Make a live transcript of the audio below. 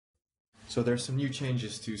So there's some new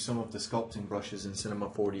changes to some of the sculpting brushes in Cinema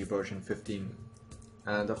 4D version 15,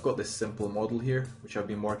 and I've got this simple model here which I've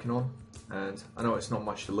been working on, and I know it's not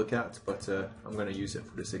much to look at, but I'm going to use it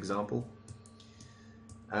for this example.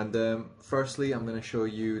 And firstly I'm going to show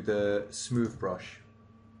you the smooth brush.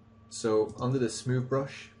 So under the smooth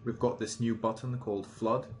brush we've got this new button called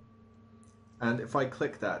Flood, and if I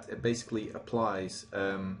click that, it basically applies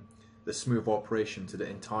the smooth operation to the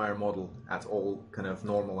entire model at all kind of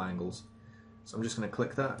normal angles. So I'm just going to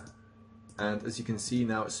click that, and as you can see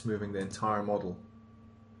now it's smoothing the entire model.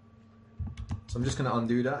 So I'm just going to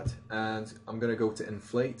undo that, and I'm going to go to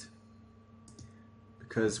Inflate,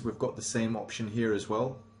 because we've got the same option here as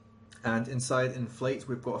well. And inside Inflate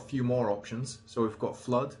we've got a few more options. So we've got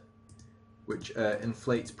Flood, which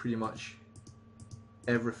inflates pretty much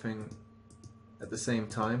everything at the same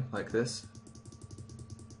time like this,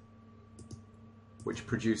 which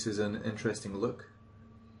produces an interesting look.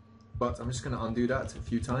 But I'm just going to undo that a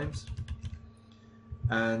few times.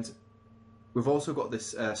 And we've also got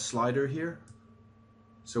this slider here,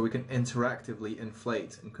 so we can interactively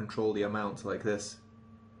inflate and control the amount like this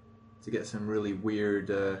to get some really weird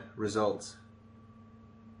results.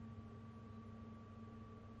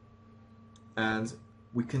 And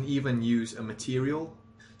we can even use a material.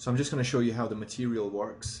 So I'm just going to show you how the material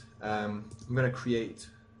works. I'm going to create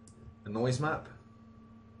a noise map.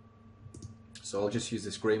 So I'll just use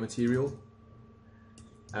this grey material,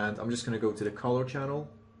 and I'm just going to go to the color channel,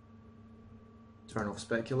 turn off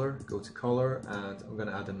specular, go to color, and I'm going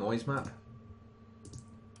to add a noise map,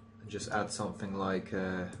 and just add something like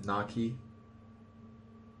Naki,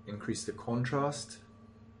 increase the contrast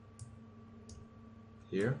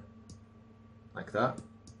here, like that.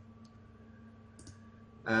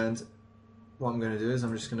 And what I'm going to do is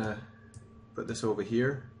I'm just going to put this over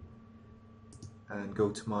here and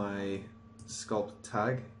go to my sculpt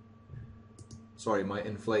tag, sorry, my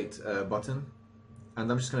inflate button,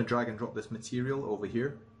 and I'm just going to drag and drop this material over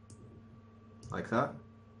here like that.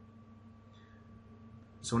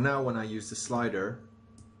 So now when I use the slider,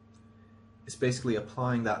 it's basically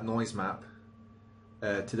applying that noise map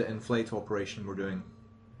to the inflate operation we're doing.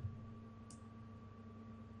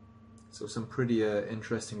 So some pretty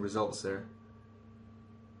interesting results there.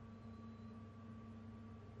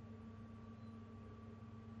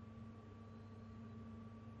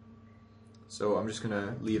 So I'm just going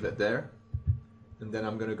to leave it there, and then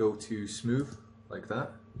I'm going to go to smooth like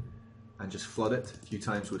that and just flood it a few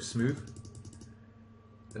times with smooth.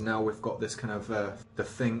 And now we've got this kind of the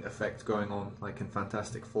thing effect going on like in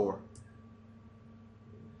Fantastic Four.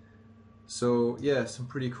 So yeah, some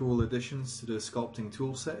pretty cool additions to the sculpting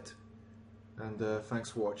tool set, and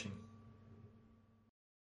thanks for watching.